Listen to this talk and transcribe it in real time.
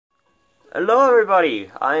Hello everybody,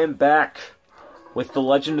 I am back with The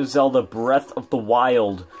Legend of Zelda Breath of the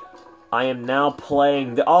Wild. I am now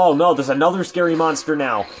playing the— oh no, there's another scary monster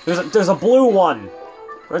now. There's a blue one.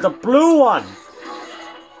 There's a blue one.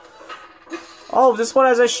 Oh, this one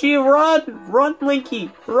has a shield. Run! Run,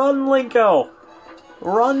 Linky! Run, Linko!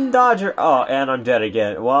 Run, Dodger! Oh, and I'm dead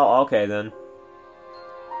again. Well, okay then.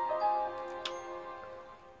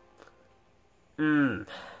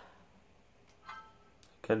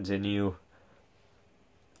 Continue.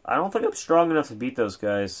 I don't think I'm strong enough to beat those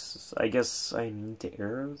guys. I guess I need the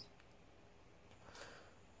arrows.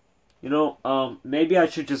 You know, maybe I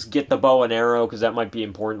should just get the bow and arrow, because that might be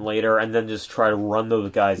important later, and then just try to run those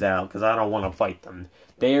guys out, because I don't want to fight them.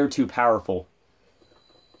 They are too powerful.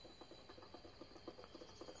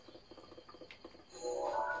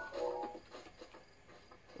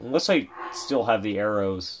 Unless I still have the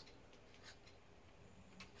arrows.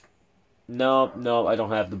 No, I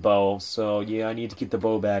don't have the bow, so yeah, I need to get the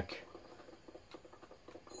bow back.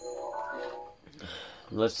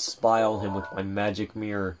 Let's spy on him with my magic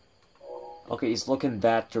mirror. Okay, he's looking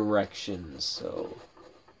that direction, so...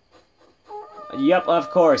 Yep, of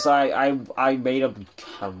course, I made him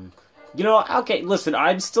come. You know, okay, listen,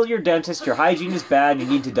 I'm still your dentist, your hygiene is bad, you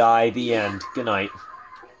need to die, the end. Good night.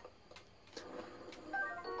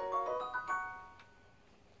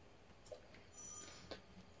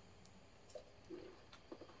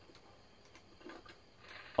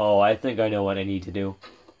 Oh, I think I know what I need to do.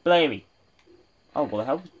 Blamey. Oh, well,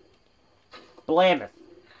 how... Blameth.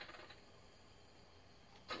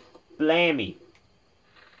 Blamey.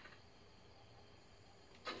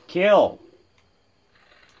 Kill.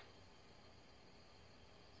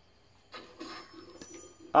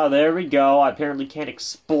 Oh, there we go. I apparently can't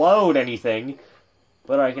explode anything,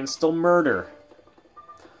 but I can still murder.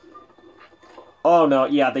 Oh, no.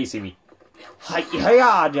 Yeah, they see me.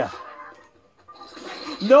 Hi-ya!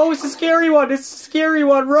 No, it's a scary one! It's a scary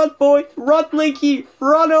one! Run, boy! Run, Linky!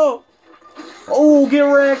 Run, oh! Oh, get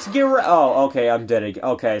wrecked! Get wrecked! Oh, okay, I'm dead again.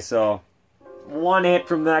 Okay, so... one hit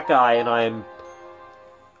from that guy, and I'm...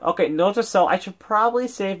 Okay, note to self, I should probably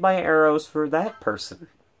save my arrows for that person.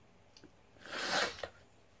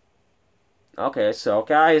 Okay, so,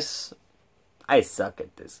 guys... I suck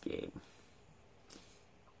at this game.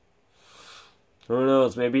 Who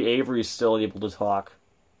knows, maybe Avery's still able to talk.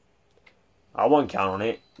 I wouldn't count on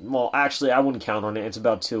it. Well, actually, I wouldn't count on it. It's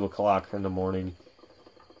about 2 o'clock in the morning.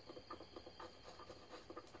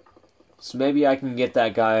 So maybe I can get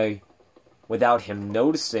that guy without him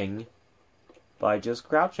noticing by just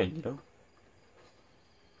crouching, you know?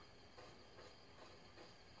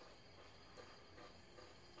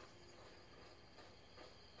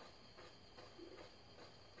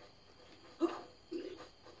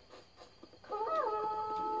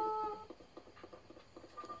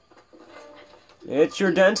 It's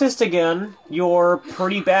your dentist again. You're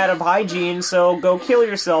pretty bad at hygiene, so go kill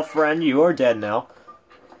yourself, friend. You are dead now.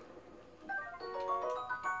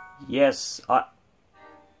 Yes, Well,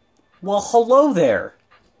 hello there.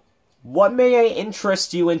 What may I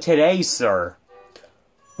interest you in today, sir?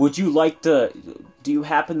 Would you like to... Do you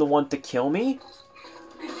happen to want to kill me?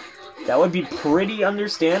 That would be pretty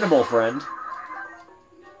understandable, friend.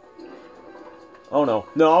 Oh, no.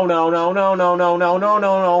 No, no, no, no, no, no, no, no, no,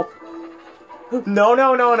 no. No,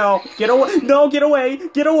 no, no, no. Get away. No, get away.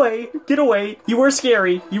 Get away. Get away. You were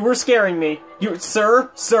scary. You were scaring me. You, sir,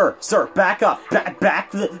 back up.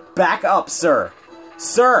 Back up, sir.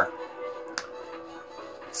 Sir.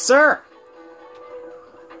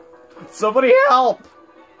 Somebody help.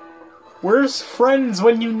 Where's friends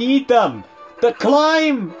when you need them? The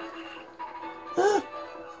climb.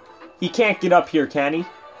 He can't get up here, can he?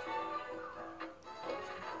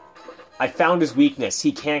 I found his weakness.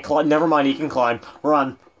 He can't climb. Never mind, he can climb.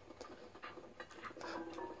 Run.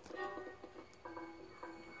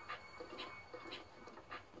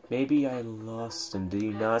 Maybe I lost him. Did he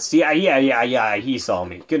not see? Yeah. He saw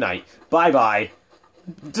me. Good night. Bye-bye.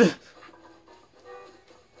 Yeah,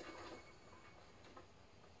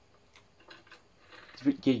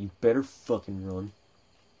 you better fucking run.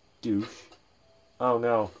 Douche. Oh,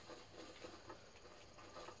 no.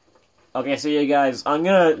 Okay, so yeah, guys, I'm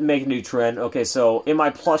gonna make a new trend. Okay, so in my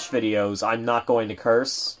plush videos, I'm not going to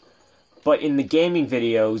curse. But in the gaming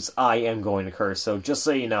videos, I am going to curse. So just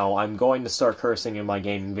so you know, I'm going to start cursing in my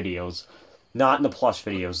gaming videos. Not in the plush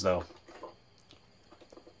videos, though.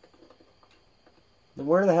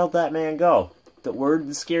 Where the hell did that man go? Where did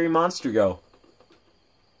the scary monster go?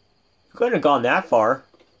 You couldn't have gone that far.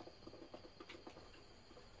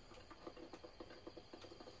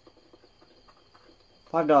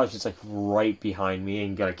 $5 is like right behind me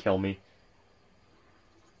and gonna kill me.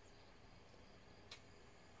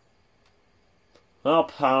 Oh,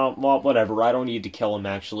 well, whatever. I don't need to kill him,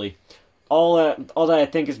 actually. All that I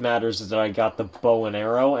think matters is that I got the bow and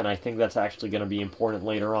arrow, and I think that's actually going to be important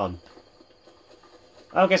later on.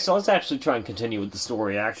 Okay, so let's actually try and continue with the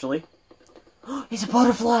story, actually. He's a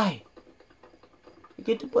butterfly! You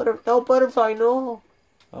get the no, butterfly, no!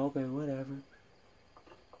 Okay, whatever.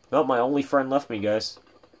 Oh, my only friend left me, guys.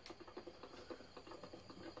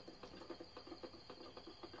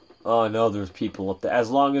 Oh, no, there's people up there. As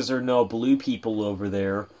long as there are no blue people over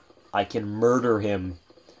there, I can murder him.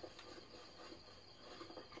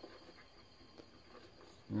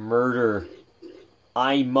 Murder.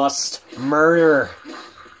 I must murder.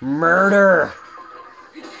 Murder.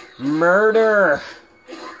 Murder.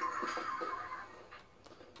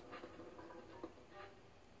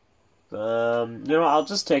 You know, I'll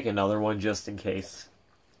just take another one just in case.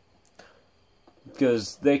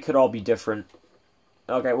 Because they could all be different.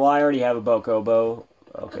 Okay, well, I already have a Bokobo.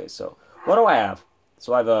 Okay, so, what do I have?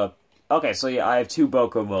 So I have a... Okay, so yeah, I have 2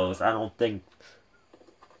 Bokobos. I don't think...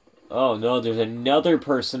 Oh, no, there's another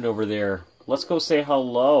person over there. Let's go say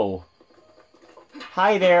hello.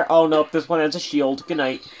 Hi there. Oh, nope, this one has a shield. Good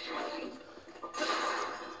night.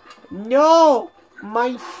 No!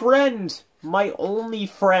 My friend! My only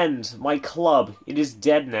friend! My club. It is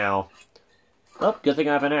dead now. Oh, good thing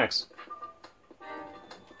I have an axe.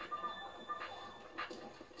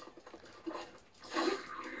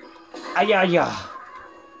 Ayaya!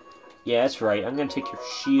 Yeah, that's right. I'm gonna take your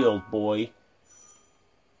shield, boy.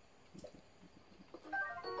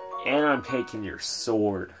 And I'm taking your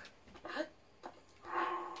sword.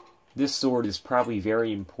 This sword is probably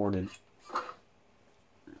very important.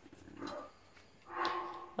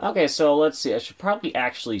 Okay, so let's see. I should probably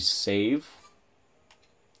actually save.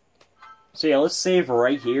 So yeah, let's save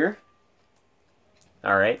right here.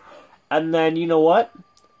 Alright. And then, you know what?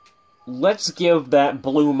 Let's give that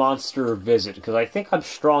blue monster a visit, because I think I'm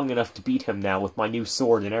strong enough to beat him now with my new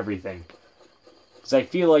sword and everything. Because I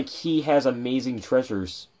feel like he has amazing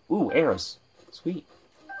treasures. Ooh, arrows. Sweet.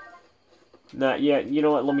 Nah, yeah, you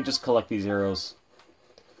know what? Let me just collect these arrows.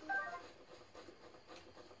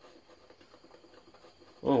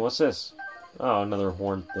 Oh, what's this? Oh, another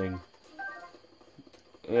horn thing.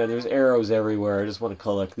 Yeah, there's arrows everywhere. I just want to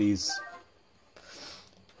collect these.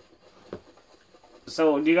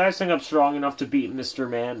 So, do you guys think I'm strong enough to beat Mr.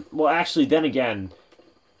 Man? Well, actually, then again,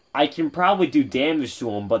 I can probably do damage to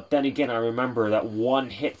him, but then again, I remember that one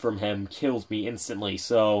hit from him kills me instantly,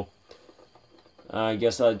 so... I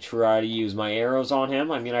guess I'd try to use my arrows on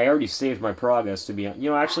him. I mean, I already saved my progress, to be honest. You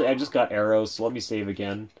know, actually, I just got arrows, so let me save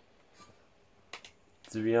again.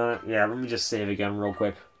 To be honest, yeah, let me just save again real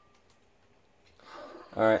quick.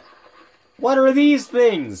 Alright. What are these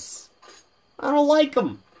things? I don't like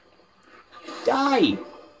them. Die!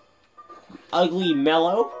 Ugly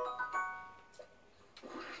mellow.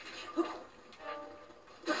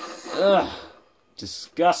 Ugh.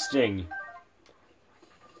 Disgusting.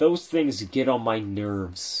 Those things get on my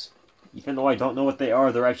nerves. Even though I don't know what they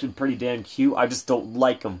are, they're actually pretty damn cute. I just don't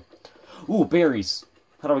like them. Ooh, berries.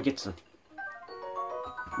 How do I get to them?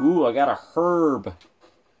 Ooh, I got a herb.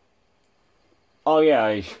 Oh yeah,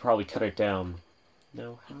 I should probably cut it down.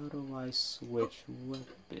 Now, how do I switch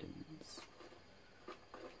weapons?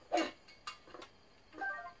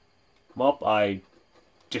 Well, I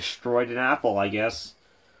destroyed an apple, I guess.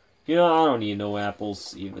 You know, I don't need no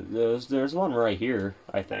apples, even. There's one right here,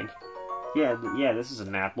 I think. Yeah, this is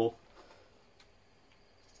an apple.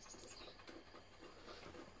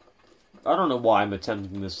 I don't know why I'm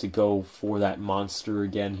attempting this to go for that monster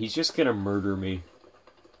again. He's just gonna murder me.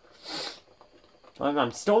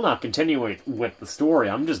 I'm still not continuing with the story.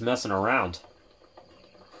 I'm just messing around.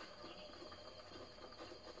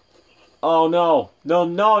 Oh, no.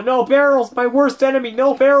 No, barrels! My worst enemy!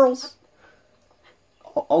 No barrels!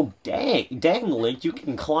 Oh, dang, Link, you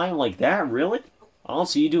can climb like that, really? I'll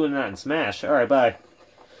see you doing that in Smash. Alright, bye.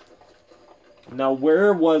 Now,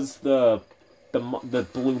 where was the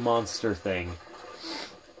blue monster thing?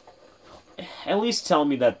 At least tell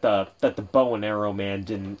me that the bow and arrow man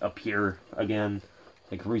didn't appear again.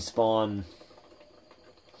 Like, respawn.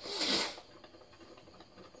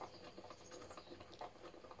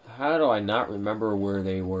 How do I not remember where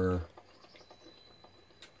they were?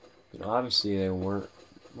 You know, obviously they weren't.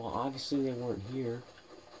 Well, obviously they weren't here.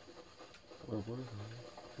 Where were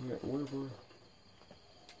they? Where were?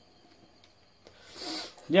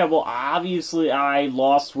 Yeah, well, obviously I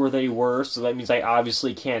lost where they were, so that means I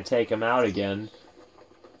obviously can't take them out again.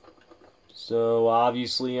 So,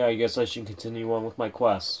 obviously, I guess I should continue on with my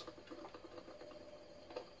quest.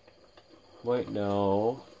 Wait,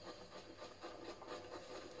 no.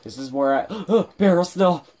 This is where I... barrels,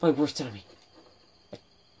 no! My worst enemy.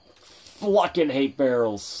 fucking hate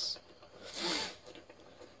barrels.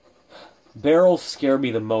 Barrels scare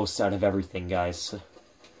me the most out of everything, guys.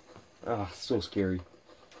 Ah, so scary.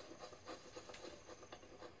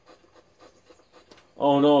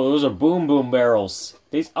 Oh no, those are boom boom barrels.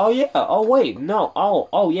 These. Oh yeah. Oh wait, no.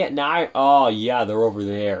 Oh yeah. Now. Oh yeah, they're over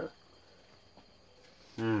there.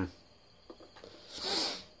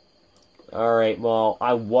 Alright, well,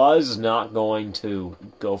 I was not going to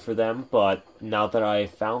go for them, but now that I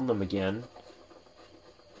found them again,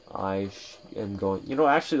 I am going... You know,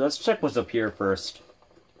 actually, let's check what's up here first.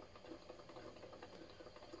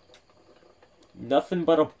 Nothing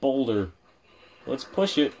but a boulder. Let's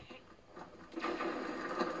push it.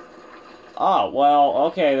 Oh, well,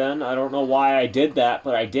 okay then. I don't know why I did that,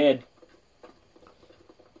 but I did.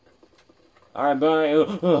 Alright,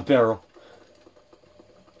 bye. Barrel.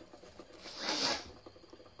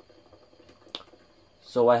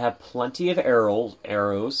 So I have plenty of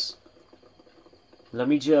arrows. Let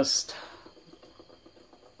me just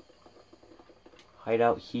hide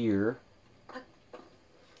out here.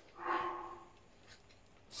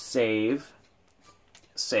 Save.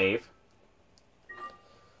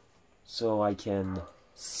 So I can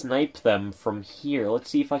snipe them from here. Let's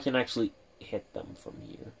see if I can actually hit them from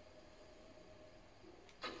here.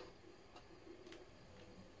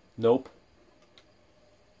 Nope.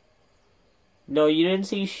 No, you didn't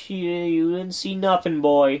see you didn't see nothing,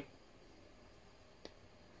 boy.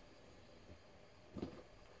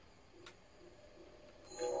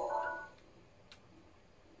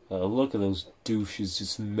 Oh, look at those douches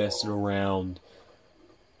just messing around.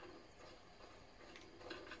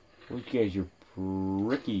 Look, guys, you're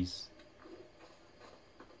prickies.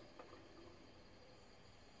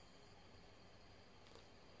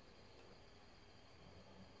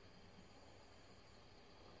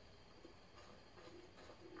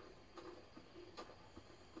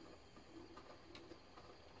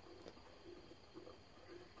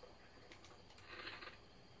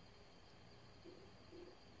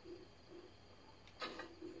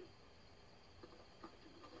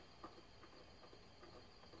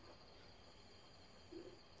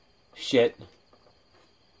 Shit.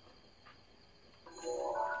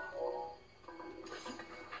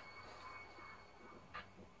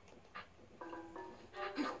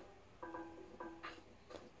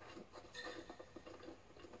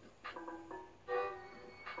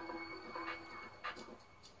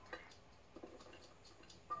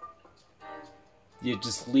 You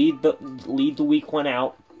just lead the weak one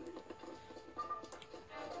out.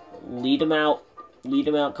 Lead him out. Lead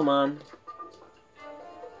him out, come on.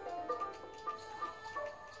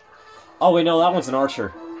 Oh wait, no, that one's an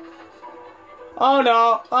archer. Oh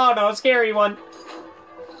no, scary one.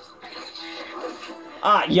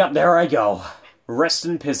 Ah, yep, there I go. Rest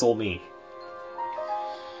and pizzle me.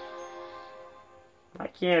 I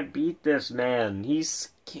can't beat this man.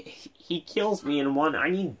 He kills me in one.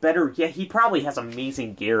 I need better. Yeah, he probably has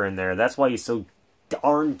amazing gear in there. That's why he's so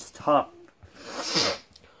darn tough.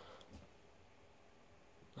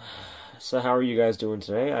 So how are you guys doing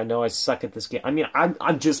today? I know I suck at this game. I mean,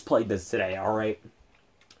 I'm just played this today, alright?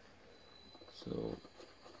 So...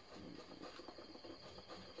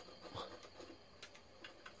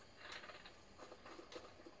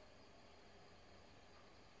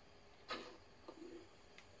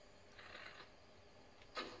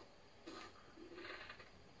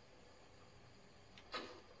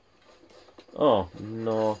 Oh,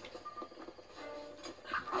 no.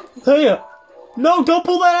 Hey! No, don't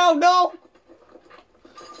pull that out, no!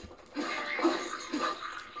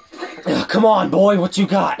 Ugh, come on, boy, what you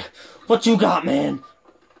got? What you got, man?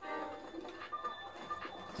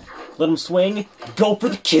 Let him swing. Go for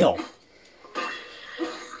the kill.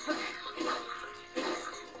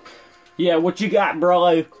 Yeah, what you got,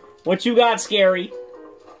 bro? What you got, Scary?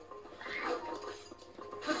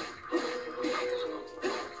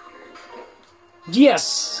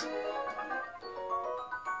 Yes!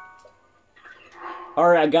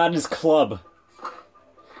 Alright, I got his club.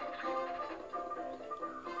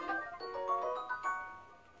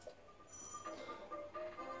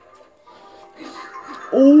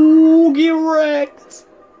 Oh, get wrecked!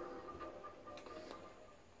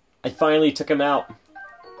 I finally took him out.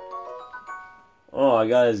 Oh, I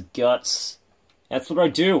got his guts. That's what I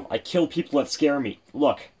do. I kill people that scare me.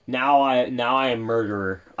 Look, now I am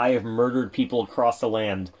murderer. I have murdered people across the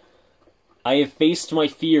land. I have faced my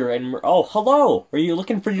fear and... Oh, hello! Are you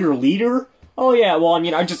looking for your leader? Oh, yeah, well, I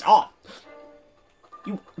mean, I just... Oh!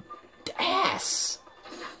 You... ass!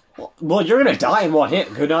 Well, you're gonna die in one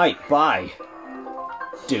hit. Good night. Bye.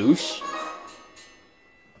 Douche.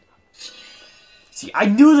 See, I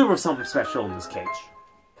knew there was something special in this cage.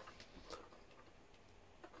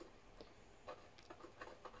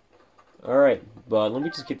 Alright, but let me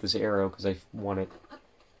just get this arrow, because I want it.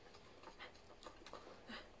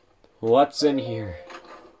 What's in here?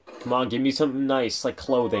 Come on, give me something nice, like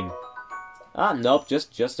clothing. Ah, nope,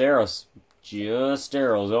 just arrows. Just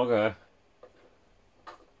arrows, okay.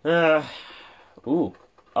 Ooh.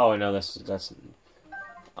 Oh, no, that's...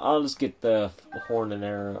 I'll just get the horn and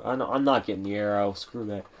arrow. I'm not getting the arrow, screw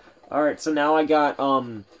that. Alright, so now I got,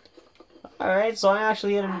 Alright, so I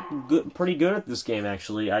actually am pretty good at this game,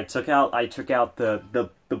 actually. I took out the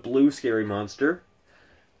blue scary monster,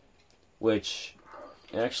 which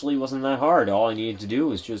actually wasn't that hard. All I needed to do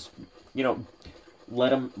was just, you know,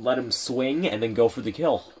 let him swing and then go for the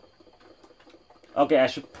kill. Okay, I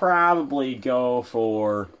should probably go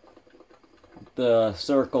for the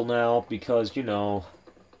circle now, because, you know,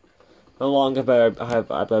 how long have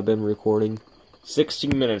I been recording?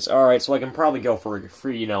 16 minutes. Alright, so I can probably go for,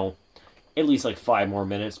 you know, at least like 5 more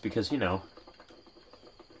minutes, because, you know,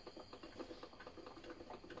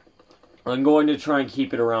 I'm going to try and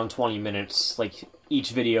keep it around 20 minutes, like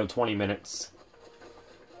each video 20 minutes.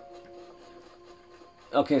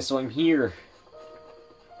 Okay, so I'm here.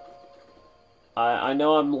 I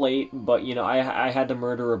know I'm late, but, you know, I had to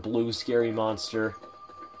murder a blue scary monster.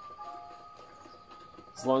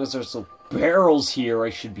 As long as there's some barrels here, I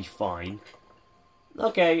should be fine.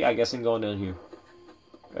 Okay, I guess I'm going down here.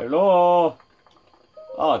 Hello?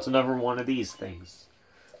 Oh, it's another one of these things.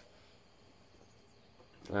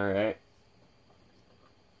 Alright.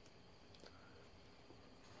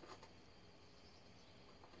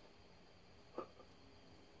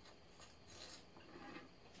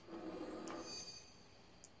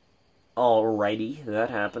 Alrighty, that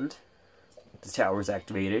happened. The tower's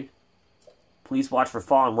activated. Please watch for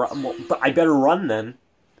fall and run. Well, but I better run then.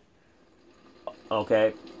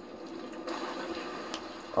 Okay.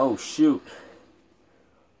 Oh, shoot.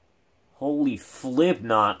 Holy flip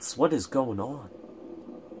knots. What is going on?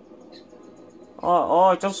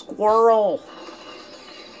 Oh, it's a squirrel.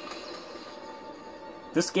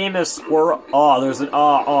 This game has squirrel. Oh, there's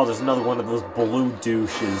another one of those blue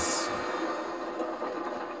douches.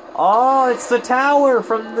 Oh, it's the tower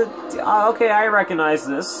from the... okay, I recognize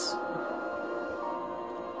this.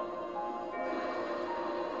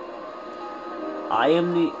 I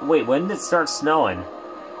am the... Wait, when did it start snowing?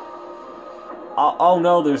 Oh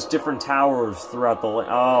no, there's different towers throughout the...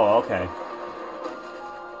 Oh, okay.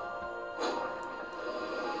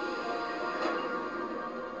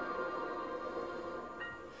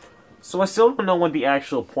 So I still don't know what the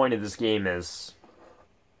actual point of this game is.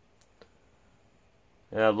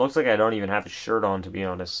 Yeah, it looks like I don't even have a shirt on, to be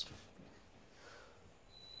honest.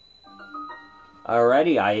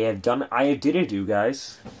 Alrighty, I did it, you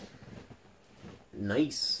guys.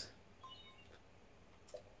 Nice.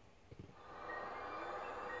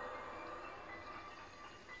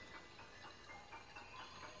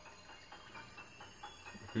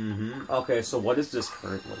 Okay, so what is this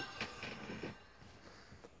currently?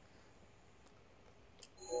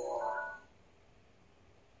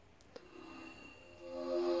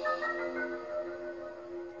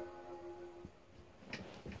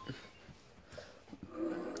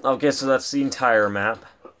 Okay, so that's the entire map.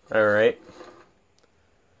 Alright.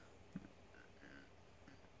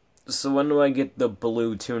 So when do I get the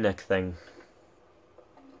blue tunic thing?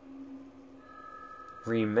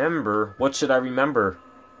 Remember? What should I remember?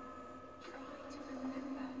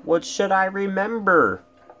 What should I remember?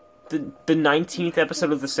 The 19th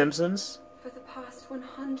episode of The Simpsons? For the past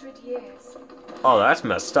 100 years. Oh, that's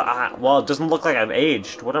messed up. Well, it doesn't look like I've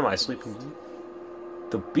aged. What am I, sleeping?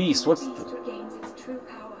 The beast, what's the... regains its true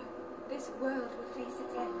power. This world will face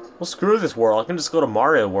its end. Well, screw this world. I can just go to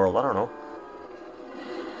Mario World. I don't know.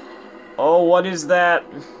 Oh, what is that?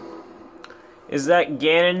 Is that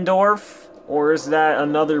Ganondorf? Or is that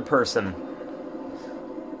another person?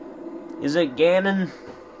 Is it Ganon?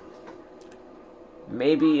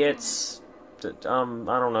 Maybe it's... I don't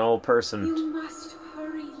know, person. You must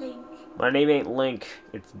hurry, Link. My name ain't Link.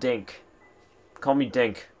 It's Dink. Call me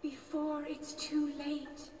Dink. Before it's too late.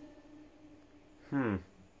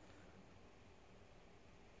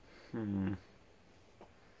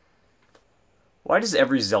 Why does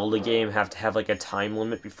every Zelda game have to have, like, a time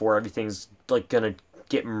limit before everything's, like, gonna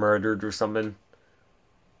get murdered or something?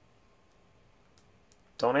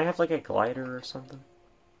 Don't I have, like, a glider or something?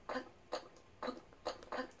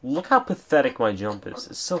 Look how pathetic my jump is.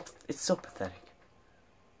 It's so pathetic.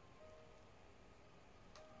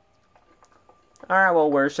 Alright, well,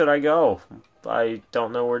 where should I go? I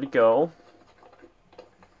don't know where to go.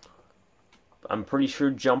 I'm pretty sure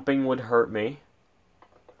jumping would hurt me.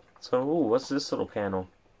 So, ooh, what's this little panel?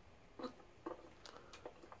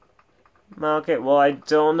 Okay, well, I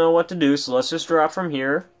don't know what to do, so let's just drop from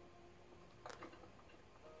here.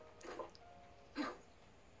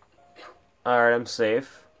 Alright, I'm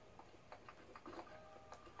safe.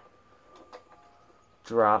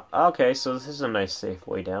 Drop. Okay, so this is a nice safe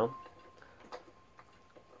way down.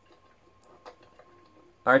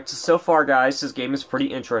 Alright, so far, guys, this game is pretty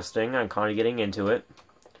interesting. I'm kind of getting into it.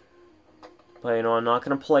 But, you know, I'm not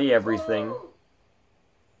going to play everything.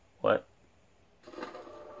 What?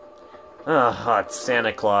 Ah, it's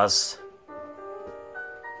Santa Claus.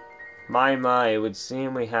 My, it would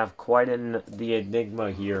seem we have quite the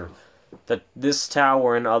enigma here. That this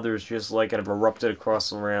tower and others just like have erupted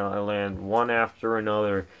across the land, one after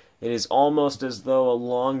another. It is almost as though a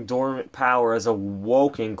long dormant power has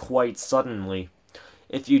awoken quite suddenly.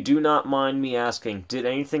 If you do not mind me asking, did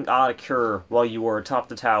anything odd occur while you were atop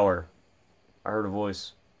the tower? I heard a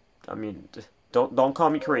voice. I mean, don't call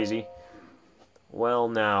me crazy. Well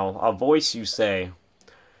now, a voice you say.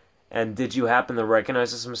 And did you happen to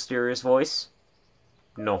recognize this mysterious voice?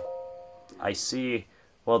 No. I see.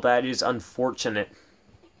 Well, that is unfortunate.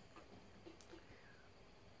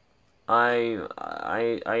 I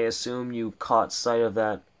assume you caught sight of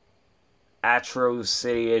that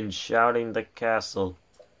Atrocian shouting the castle.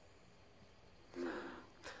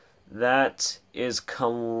 That is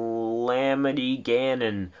Calamity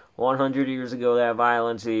Ganon. 100 years ago, that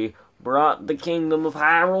violence he brought the kingdom of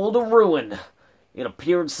Hyrule to ruin. It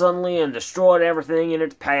appeared suddenly and destroyed everything in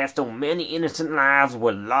its path, so many innocent lives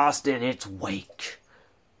were lost in its wake.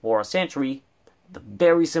 For a century, the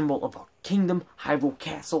very symbol of our kingdom, Hyrule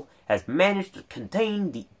Castle, has managed to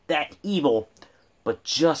contain that evil, but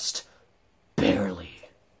just barely.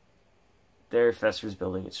 There, Fester's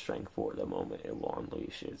building its strength for the moment it will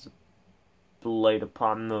unleash its blade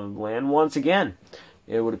upon the land once again.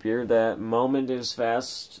 It would appear that moment is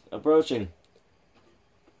fast approaching.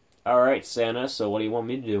 Alright, Santa, so what do you want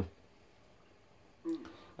me to do?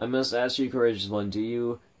 I must ask you, courageous one, do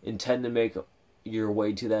you intend to make your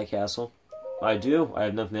way to that castle? I do. I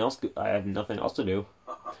have nothing else to do.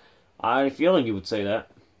 I had a feeling you would say that.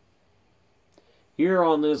 Here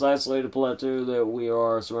on this isolated plateau that we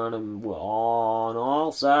are surrounded on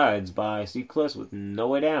all sides by steep cliffs with no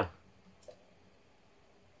way down.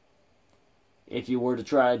 If you were to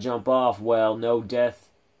try to jump off, well, no death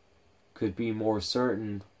could be more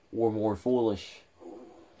certain or more foolish.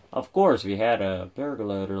 Of course, if you had a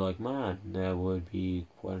paraglider like mine, that would be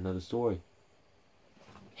quite another story.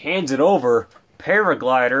 Hands it over?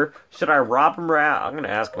 Paraglider? Should I rob him? I'm gonna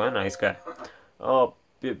ask him. I'm a nice guy. Oh,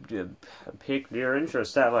 piqued your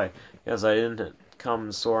interest that way. Yes, I didn't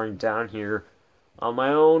come soaring down here on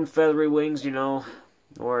my own feathery wings, you know.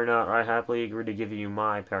 Or not, I happily agreed to give you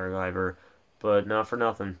my paraglider, but not for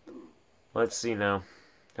nothing. Let's see now.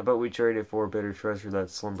 How about we trade it for a bitter treasure that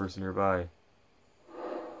slumbers nearby?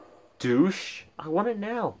 Douche? I want it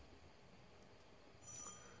now.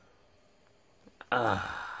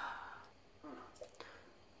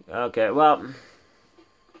 Okay, well.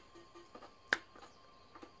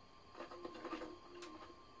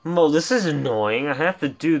 Well, this is annoying. I have to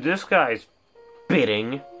do this guy's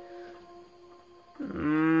bidding.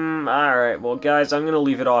 Alright, well, guys, I'm going to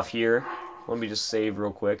leave it off here. Let me just save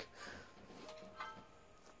real quick.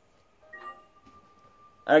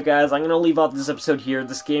 Alright, guys, I'm going to leave off this episode here.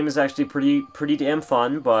 This game is actually pretty damn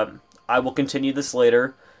fun, but I will continue this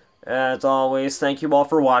later. As always, thank you all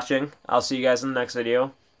for watching. I'll see you guys in the next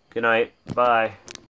video. Good night. Bye.